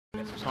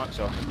get some snipes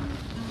off.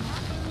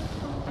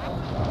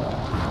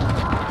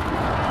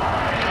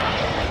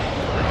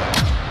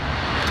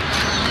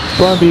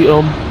 Try and beat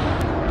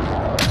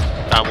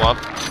Down one.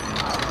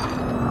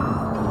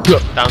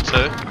 Look. Down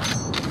two.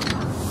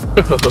 I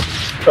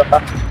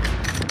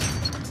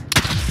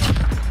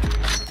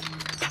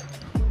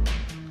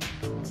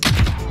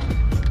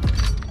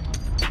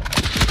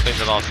think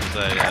the last one's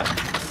there, yeah.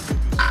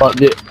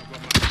 But it.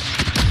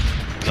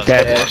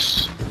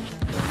 Yes.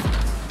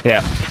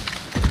 Yeah.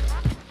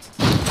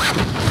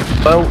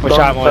 Well, Watch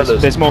out,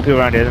 boys. There's more people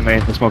around here than me.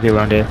 There's more people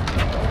around here.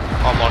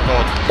 Oh my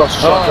god. That's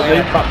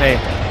Fuck me.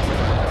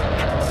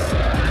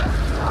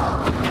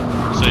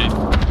 See,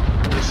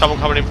 there's someone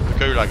coming in from the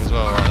gulag as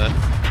well, right there.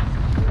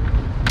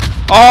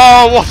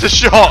 Oh, what a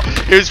shot!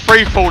 He was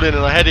free falling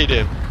and I headed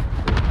him.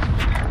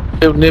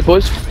 Building near,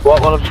 boys.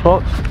 Right, one of the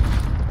spots.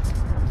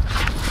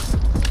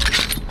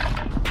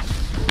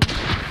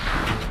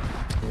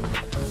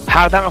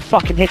 How did that not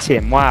fucking hit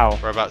him? Wow.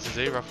 Whereabouts is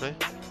he, roughly?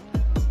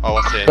 Oh,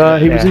 I see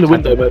him. He was in the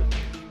window, mate.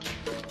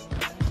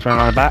 Throwing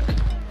on the back.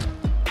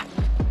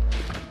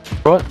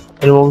 Right,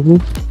 anyone with me?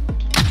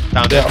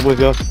 Down Yeah, there. I'm with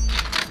you.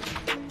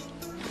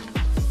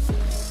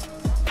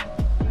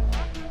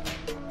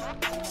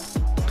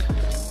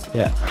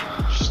 Yeah.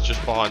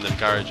 Just behind them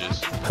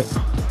garages.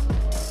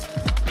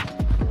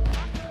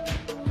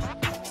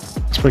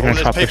 It's probably Oh, going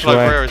to try there's to push people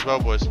over away. here as well,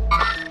 boys.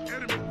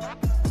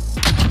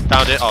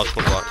 Down it. Oh,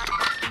 squad right.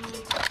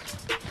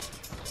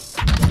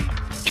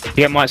 You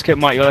get Mike,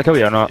 you got a kill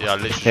you or not? Yeah, I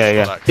literally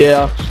Yeah, just got that.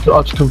 Yeah,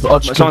 I just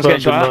Someone's confirmed getting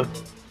shot him,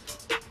 at?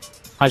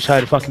 I just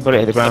heard a fucking bullet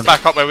hit the ground.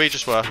 Back up where we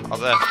just were, up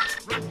there.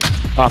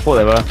 Oh, I thought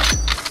they were.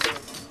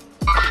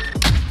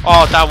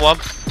 Oh, down one.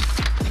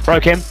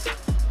 Broke him.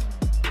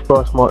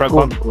 Christ, Mike. Broke Go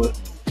on, one. boy.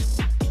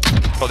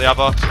 Got the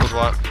other, squad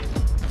right.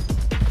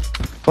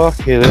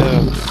 Fucking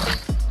hell.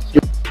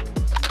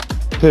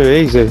 Too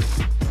easy.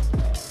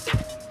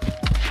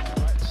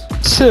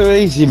 Too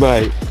easy,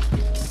 mate.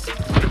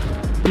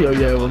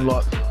 Yeah, I'm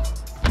like.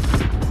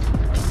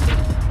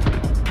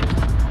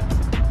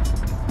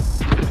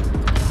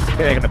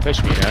 I think they're going to push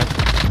me, you know.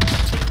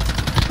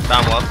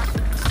 Down one.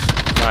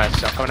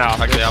 Nice, I'm coming out.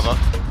 Back the other.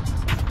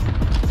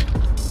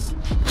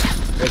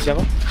 Where's the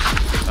other?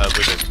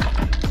 With him.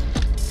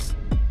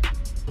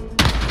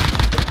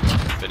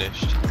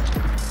 Finished.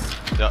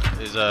 Yeah,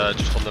 he's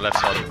just on the left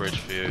side of the bridge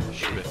for you.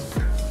 Shoot it.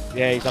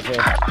 Yeah, he's up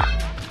here.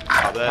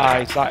 Up there. Ah,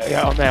 he's like,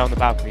 yeah, on there on the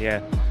balcony,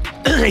 yeah.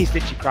 He's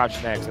literally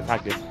crouching there because I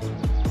tagged him.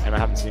 And I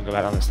haven't seen him go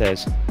back down the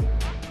stairs.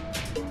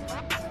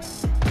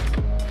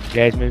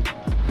 Yeah, he's moved.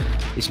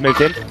 He's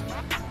moved in.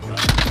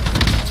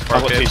 I've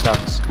got Broke 2 it.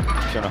 stuns. If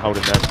you want to hold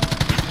him there.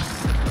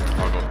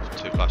 I've got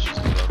 2 flashes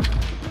as well.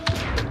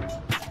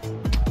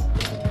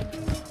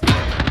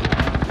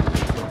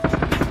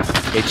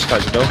 He just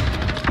closed the door.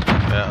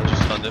 Yeah, I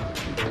just stunned him.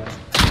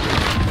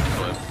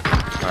 Got him.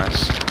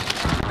 Nice.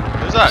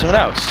 Who's that? Someone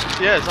else?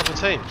 Yeah, it's other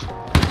teams.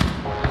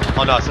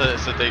 Oh no, it's a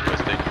decoy,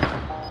 it's a decoy.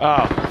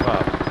 Oh,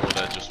 fuck. Or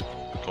they're just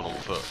gone on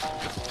foot.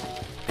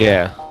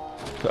 Yeah.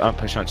 I'm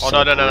pushing on to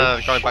Oh no,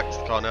 going back to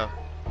the car now.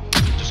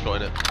 Just got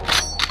in it.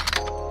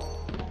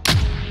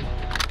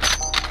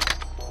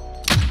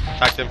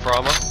 Tagged him for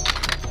armor.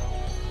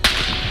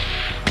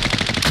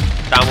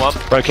 Down one.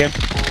 Broke him.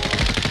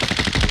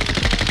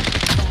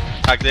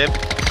 Tagged him.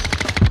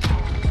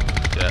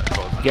 Yeah, got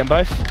him. You get them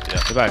both?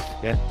 Yeah. They're both,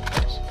 yeah.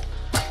 Nice.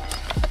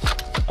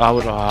 Oh,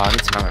 I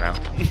need some ammo now.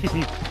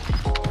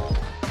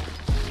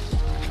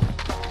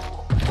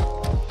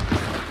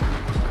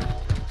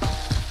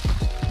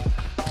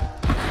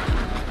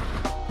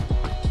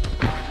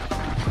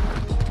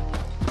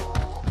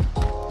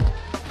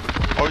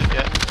 Oh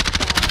yeah.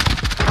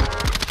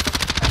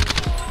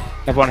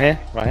 Everyone here?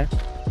 Right here?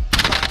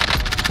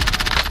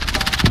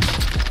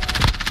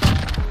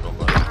 Got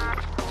one.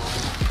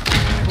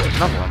 There's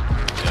another one.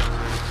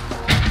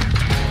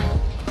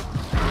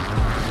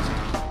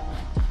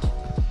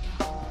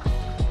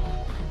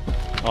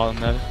 Oh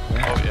no.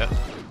 Yeah. Oh yeah.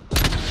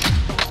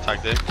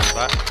 Tagged him.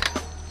 Back.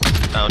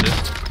 Downed him.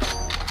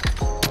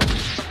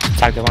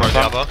 Tag the one Broke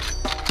on the front. other.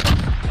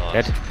 Nice.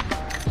 Dead.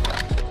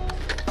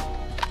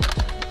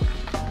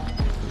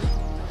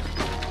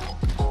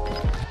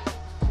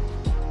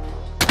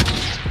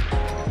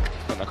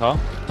 Got in the car.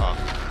 Oh.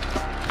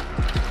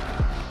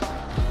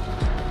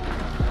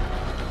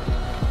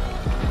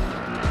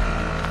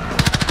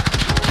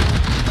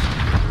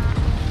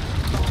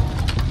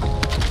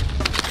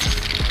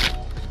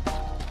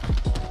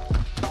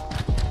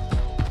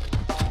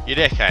 You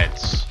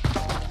dickheads.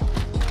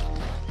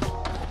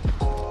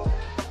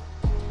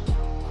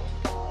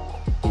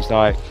 He's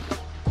like...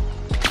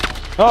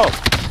 Oh!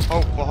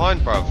 Oh,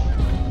 behind, bruv.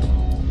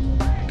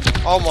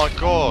 Oh my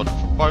god,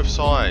 from both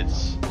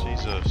sides.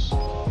 Jesus.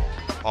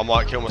 I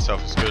might kill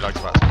myself because Gulag's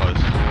about to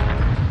close.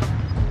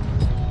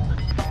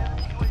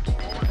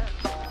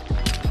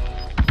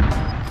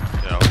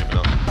 Yeah, I'm giving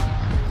up.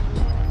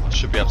 I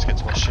should be able to get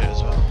to my shit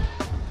as well.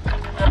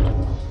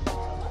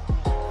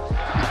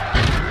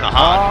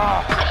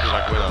 Aha! I feel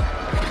like winner.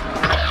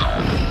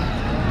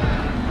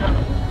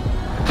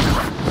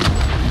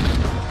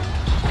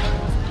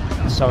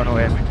 so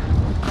annoying.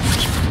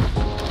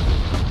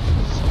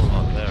 Someone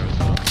up there as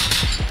well.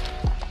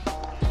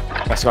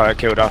 That's why it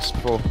killed us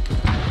before.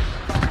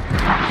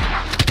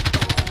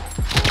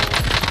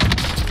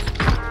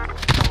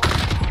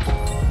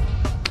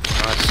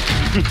 Nice.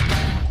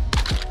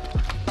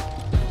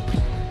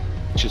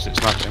 Just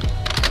it's nothing.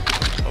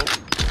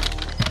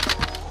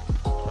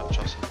 Not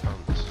just in front.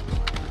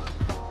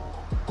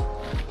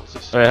 What's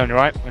this? Oh, yeah, on your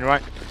right, on your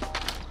right.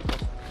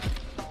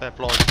 They're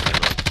blind.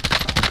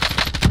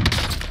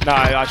 No,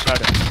 I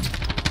showed it.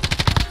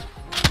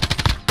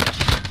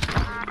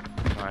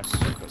 Nice.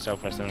 Got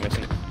self-rest on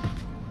missing.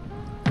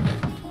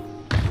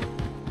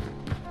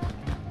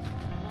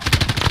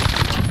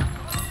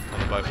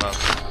 They're both up.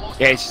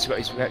 Yeah, he's got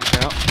his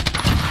reaction out.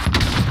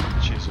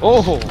 Jesus.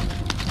 Oh!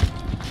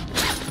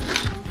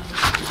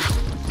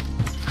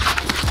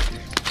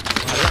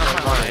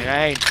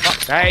 Hey,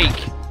 fuck's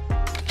sake!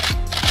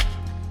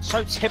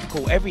 So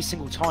typical every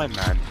single time,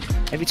 man.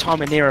 Every time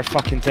we're near a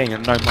fucking thing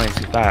and no money's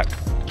his back.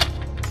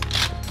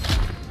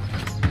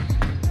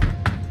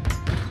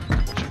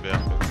 What should be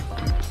happening?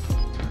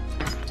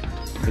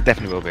 It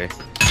definitely will be.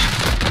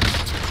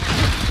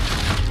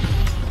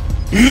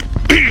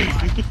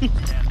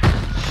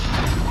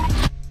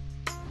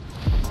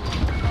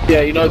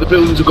 Yeah, you know the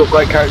buildings have got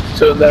great character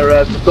to them.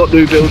 They're not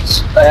new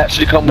builds. They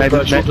actually come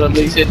with short-term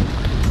leasing.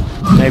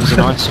 Neighbours are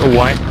nice, all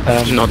white.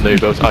 Not new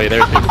builds. Oh yeah, there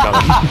is people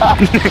coming.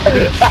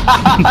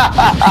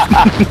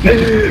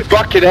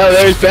 Fucking hell,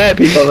 there is bad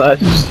people on that.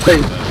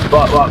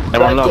 Right.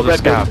 Everyone loves a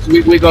scout.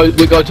 We go to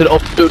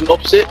the building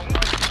opposite,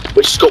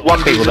 which has got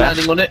one people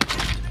landing on it.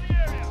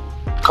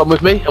 Come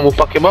with me, and we'll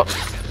fuck him up.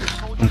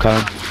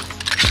 Okay.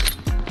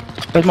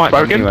 Where's Mike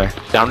Broken? anyway?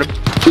 Down him.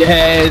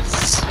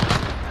 Yes.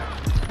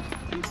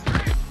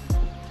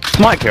 Is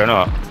Mike here or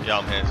not? Yeah,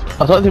 I'm here. Sorry.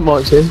 I don't think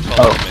Mike's here.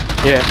 Oh.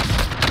 Yeah.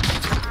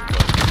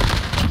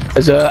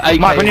 There's a AK.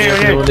 Mike, on you.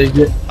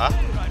 Huh?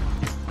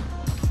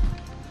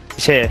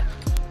 He's here.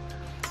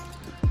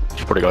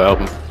 Should probably go help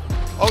him.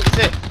 Oh, it's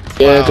it.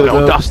 Yeah, Wow. good No,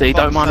 girl. Dusty,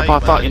 don't mind if I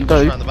fucking do.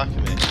 Around the back of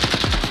me.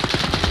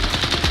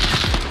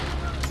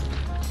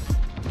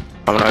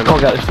 Coming Can't over.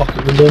 get out this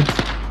fucking window.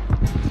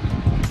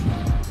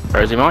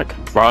 Where is he, Mike?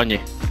 Right on you.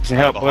 He's in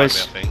help, Behind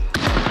boys. me, I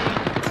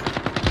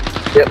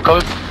think. Yep,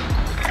 coming.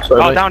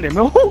 Sorry, Oh, mate. downed him.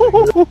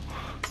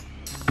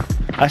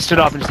 I stood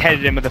up and just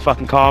headed him with the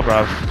fucking car,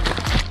 bro.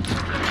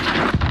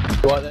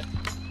 Right there.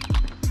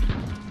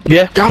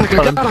 Yeah.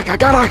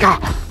 Garaka.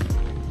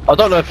 I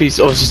don't know if he's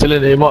obviously still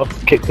in here. He might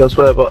have kicked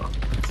elsewhere, but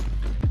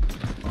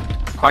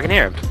I can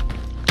hear him.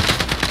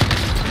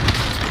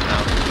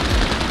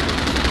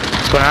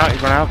 He's gone out,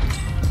 he's gone out.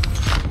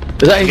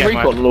 is that his Yeah,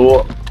 recon mate. or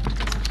what? Not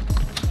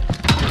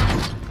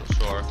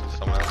sure if it's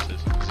someone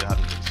else's because it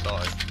hadn't been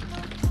started.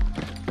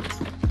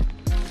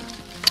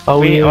 Oh,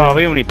 We yeah.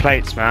 we all need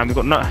plates, man. We've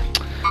got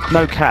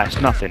no cash,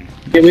 nothing.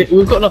 Yeah,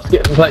 we've got enough to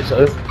get from plates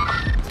though.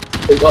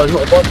 Oh, he's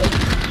not a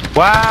bike.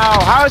 Wow,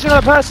 how is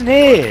another person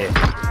here?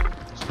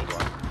 Still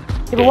right.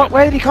 Yeah, but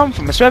where did he come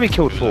from? I swear we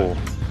killed 4.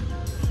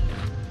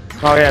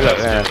 Oh yeah, look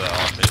Let's there. do that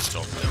after it's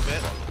stopped a little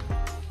bit.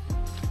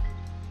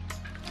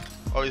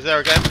 Oh, he's there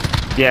again?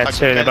 Yeah, Back 2,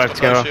 they're again, both it's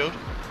got no together. shield.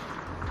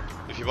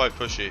 If you both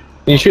push it.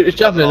 You shoot his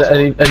javelin at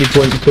any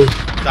point at all.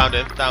 Downed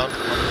him, down.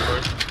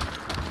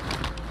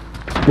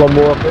 One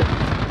more up there.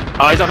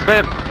 Oh, he's on the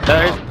bib.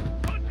 There he is.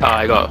 Oh,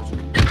 I got it.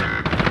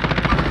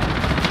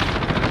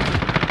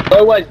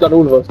 No way he's done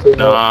all of us too.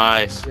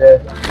 Nice. Yeah.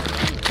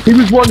 He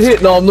was one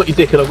hit. No, I'm not your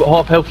dickhead. I've got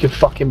half health, you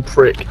fucking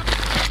prick.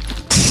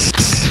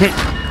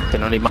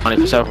 Didn't need money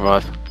for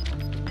self-revive.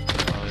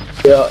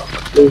 Yeah.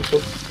 Where is he?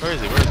 Where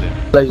is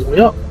he? Blazing me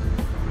up.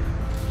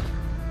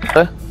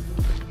 Huh?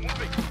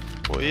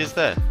 What, he is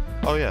there?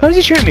 Oh yeah. Where does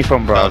he shoot me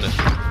from, bro? Found him.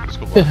 He's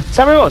got one. Is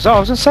that where it was? Oh, I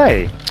was gonna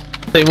say.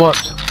 Team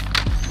wiped.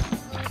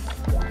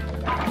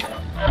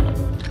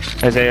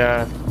 There's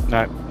a,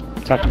 no.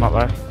 Attack him up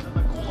there.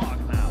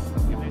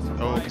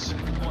 Oh, it's...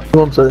 Who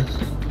wants this?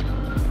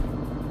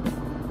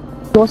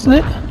 What's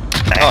it?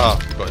 Ah,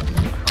 got it.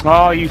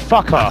 Oh, you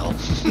fucker!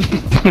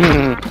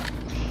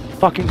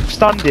 Fucking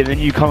stunned him and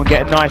you come and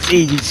get a nice,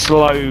 easy,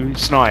 slow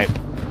snipe.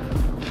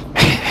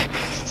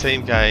 It's a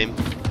team game.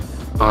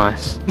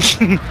 Nice.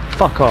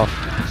 Fuck off.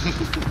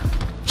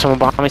 Someone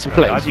behind me some I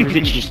plates. was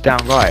literally just down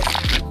right.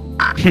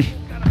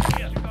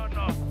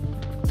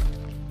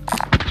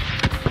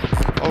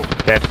 Oh,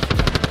 Dead.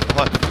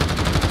 behind.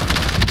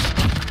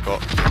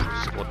 Got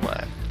squad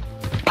whack.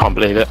 Can't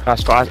believe it. I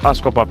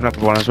got bobbed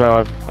another one as well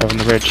over on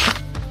the ridge.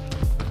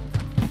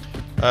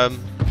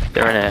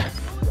 They're in here.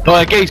 Oh,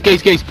 yeah, gaze.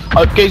 Gaze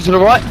to the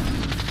right.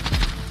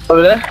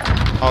 Over there.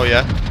 Oh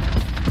yeah.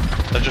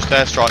 They just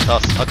airstriked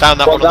us. I downed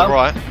that One one on the down.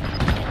 right.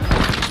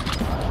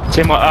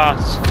 Team like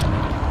us.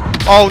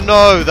 Oh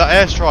no, that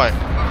airstrike.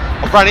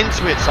 I ran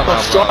into it somehow.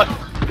 Got strike.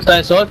 Stay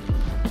inside.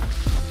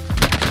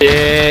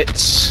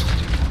 It's.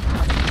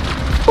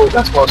 Oh,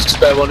 that's why I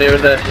spare one here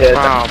and there. Yeah.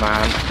 Oh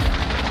man.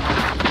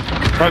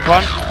 Broke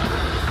one.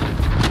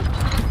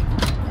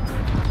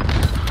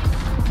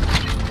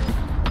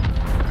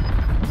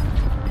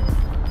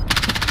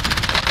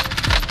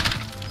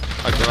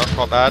 Okay, that's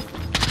quite bad.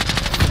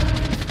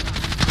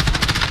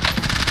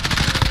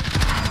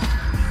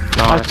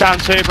 behind.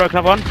 Down 2, broken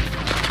up 1.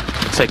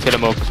 Say kill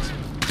them all.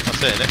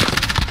 That's it,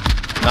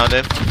 innit? Down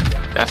him.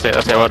 That's it,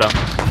 well done.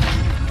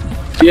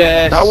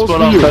 Yeah, That was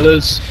spot on, you.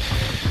 fellas.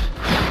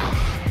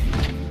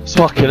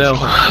 Fucking hell,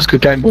 that's a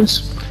good game,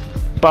 boys.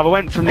 But I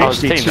went from Oh,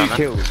 it's a literally team, 2 man.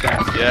 kills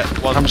down. Yeah,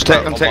 one. I'm one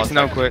texting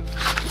now down. quick.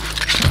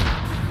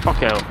 Fuck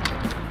hell.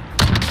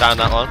 Down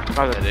that one. Guys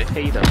are Ready?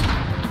 pedo.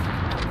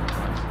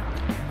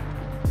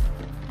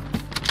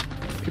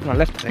 People on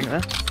left, I think,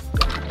 there.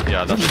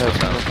 Yeah, that's it.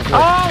 Down.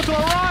 Oh, to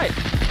our right!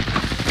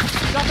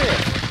 Stop it!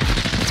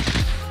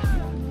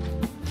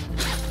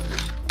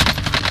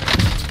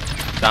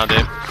 Downed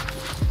him.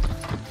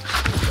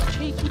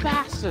 Cheeky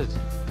bastard.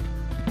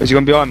 Is he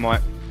gone behind,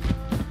 Mike?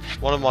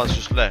 One of mine's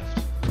just left.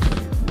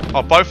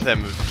 Oh, both of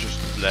them have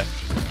just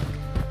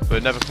left. But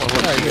it never quite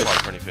went to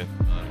fight for anything.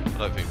 I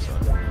don't think so.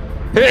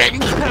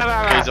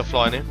 He's are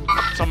flying in.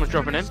 Someone's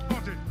dropping in.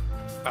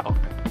 Oh.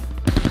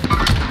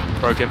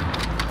 Broke him.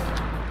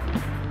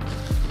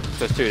 So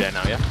there's 2 there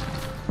now, yeah?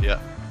 Yeah.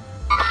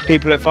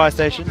 People at fire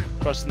station,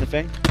 crossing the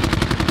thing.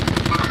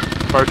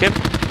 Broke him.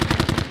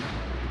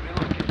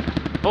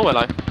 Oh,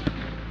 hello.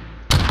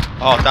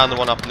 Oh, down the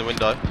one up in the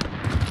window.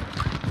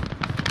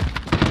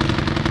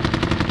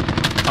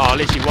 Oh,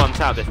 literally one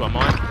tap this one,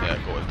 mine. Yeah,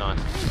 got it.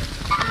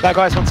 Nice. That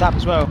guy's on tap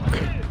as well.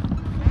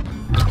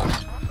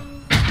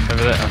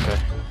 Over there, okay.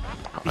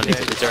 I need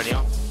to, is there any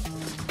on?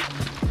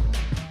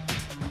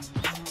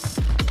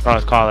 Oh,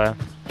 there's a car there.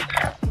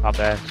 Up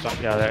there.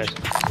 Yeah, there it is.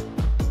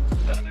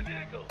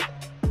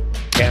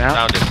 Getting out.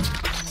 Downed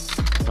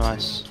him.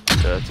 Nice.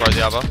 Throw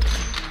the other.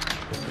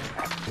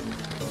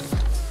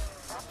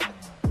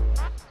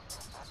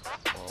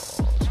 Oh,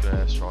 I was going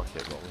to airstrike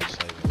it, but I'm going to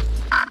save it.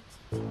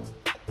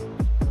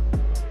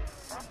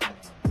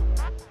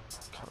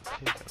 Can't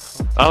pick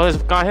it. Oh, there's a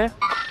guy here.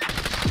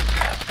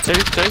 2.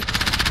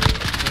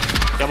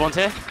 The other one's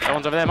here. That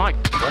one's over there, Mike.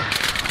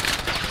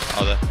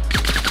 Oh, there.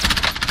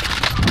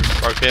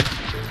 Broke him.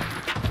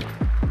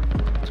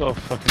 Sort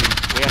of fucking.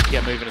 We have to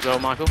get moving as well,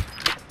 Michael.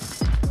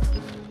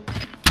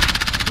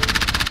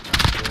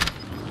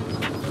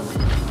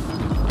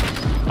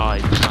 Oh,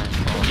 he's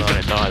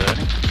gonna die though,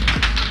 isn't he?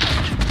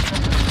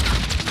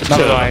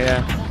 Another guy,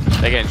 yeah.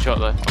 They're getting shot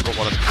though. I've got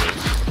one of the three.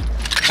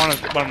 One of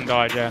them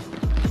died, yeah.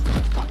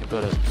 Fucking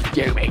bullets.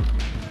 You me.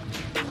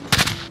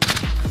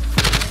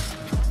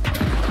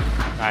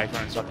 Nah, he's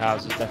running stock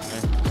houses,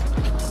 definitely.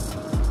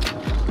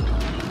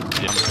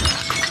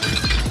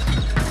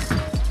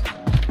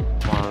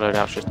 One of the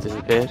loadouts just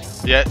disappeared.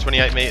 Yeah,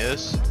 28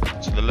 metres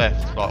to the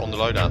left, like on the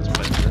loadout.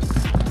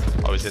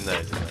 I was in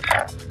there.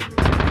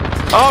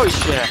 Oh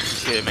shit!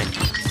 Excuse me.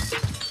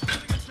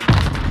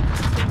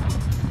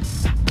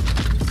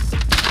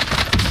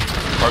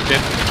 Broke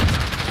him.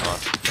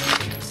 Nice.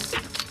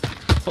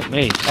 Fuck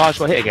me. Oh, I just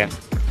got hit again.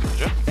 Did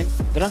you?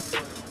 Did I?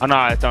 Oh no,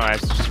 I don't know,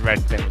 it's just a red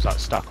thing was like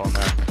stuck on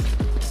there.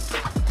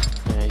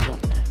 Yeah, he's on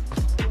there.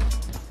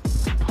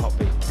 Hot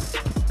beat.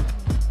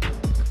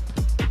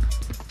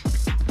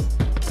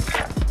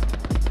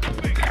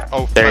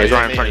 Oh, There he is, 38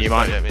 right in front of you, metres,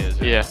 Mike. 38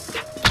 metres, Yeah.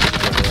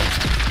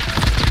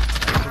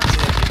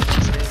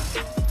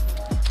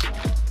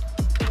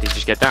 Did you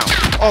just get down?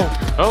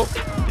 Oh!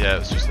 Oh! Yeah, it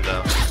was just a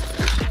down.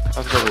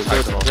 That's probably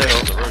Tagged good. him on the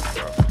roof,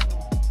 bro.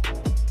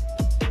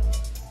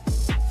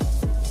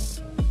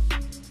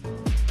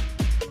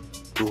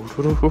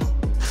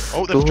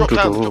 Oh, they've dropped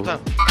down, dropped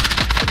down.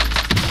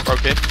 Broke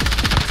him.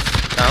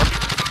 Down.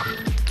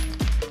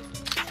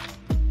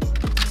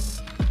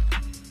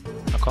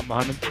 I can't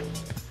behind him.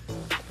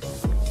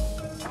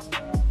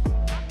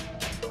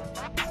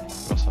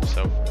 Must have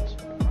self-res.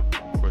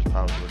 Or his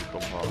power's already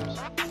gone past.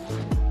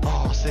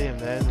 Oh, I see him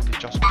there, and then he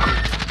just killed.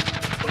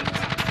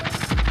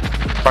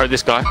 Broke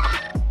this guy.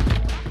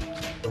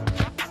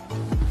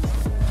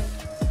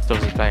 He's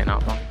obviously playing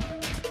out wrong.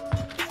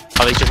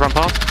 Oh, they just run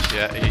past?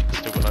 Yeah, he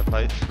still got no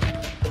plates.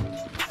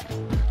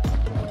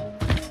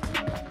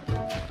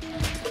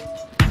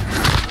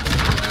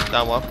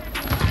 Down one.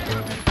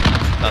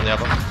 Down the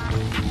other.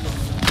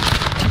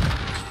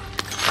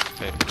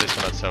 Okay, this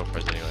one had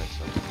self-res anyway,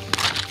 so.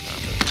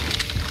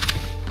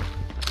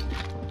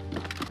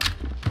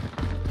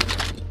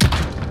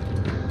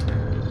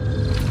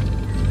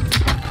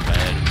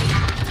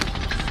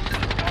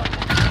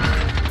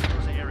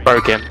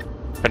 Broke him.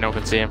 But no one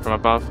can see him from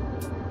above.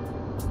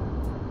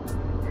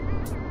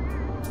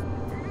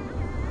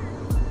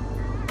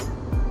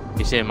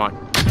 You see him, Mike?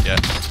 Yeah.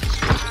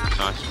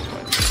 Nice.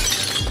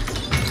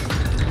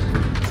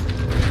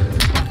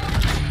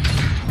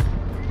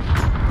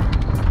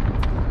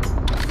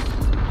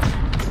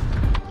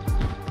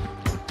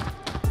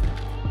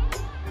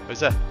 Who's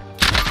there?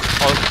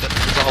 Oh,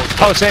 there's a whole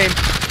squad. Whole team.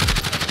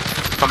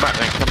 Come back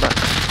then, come back.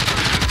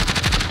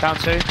 Down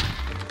 2.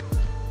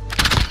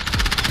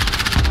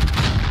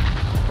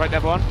 Break the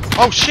other one.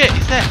 Oh shit,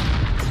 he's there!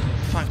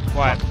 Thank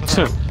Right. fuck for that.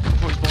 I thought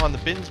he was behind the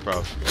bins, bro.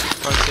 Don't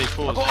see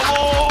fours.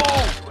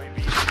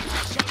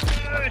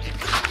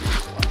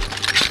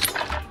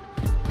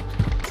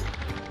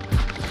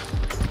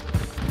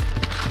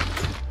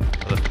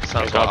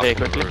 Sounds Go up like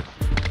here up on the quickly. roof.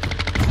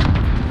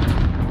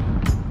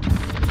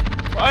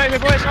 Hey,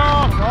 boys!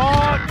 Oh,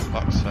 God!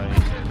 Fuck's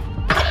sake.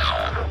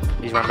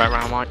 He's run back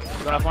round, Mike. You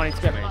got enough money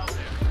to get me?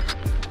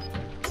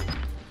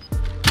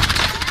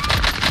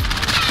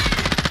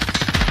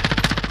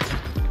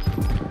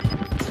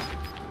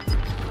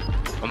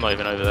 I'm not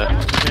even over there.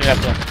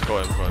 Go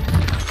in.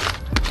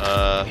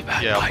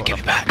 Yeah, I've got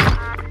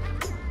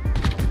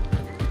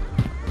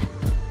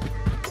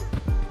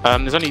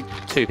enough. There's only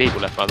 2 people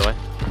left, by the way.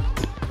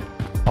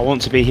 I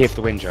want to be here for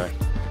the win, Joe.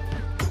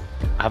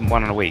 I haven't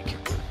won in a week.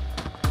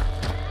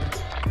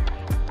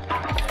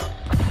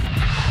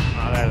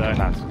 Oh, there,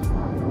 lads.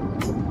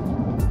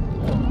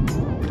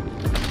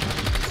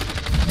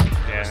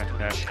 Yeah.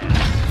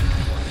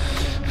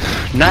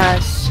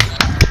 Nice.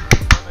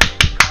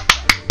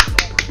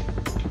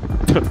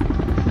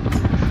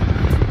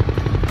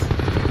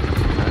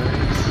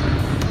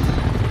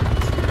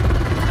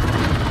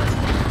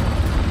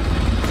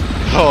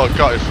 Oh, I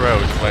got it for L,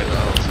 was waiting that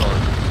whole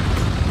time.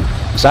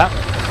 What's that?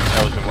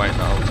 L's been waiting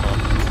that whole time.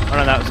 Oh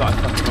no, that was like a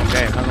fucking long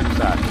game. How long was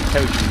that? It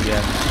tells you the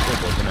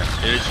scoreboard, doesn't it?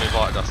 He literally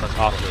invited us, that's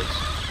Afterwards.